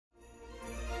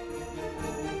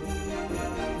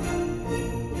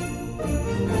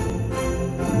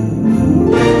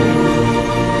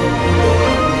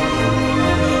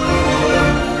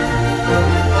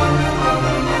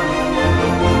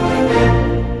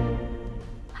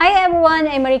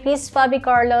everyone, I'm Maricris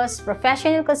Fabi,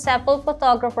 professional conceptual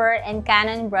photographer and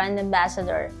Canon brand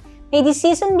ambassador. May this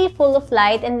season be full of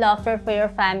light and laughter for your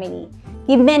family.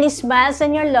 Give many smiles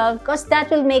on your love because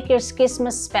that will make your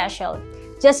Christmas special.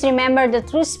 Just remember the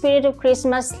true spirit of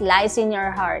Christmas lies in your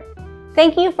heart.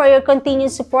 Thank you for your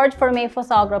continued support for my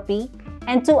photography.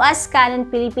 And to us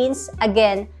Canon Philippines,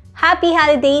 again, happy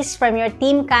holidays from your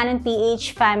Team Canon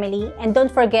PH family, and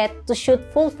don't forget to shoot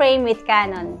full frame with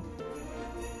Canon.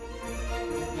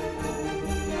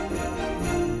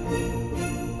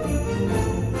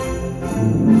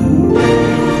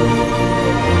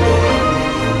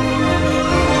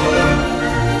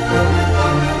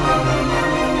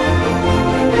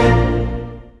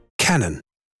 Canon,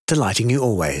 delighting you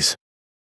always.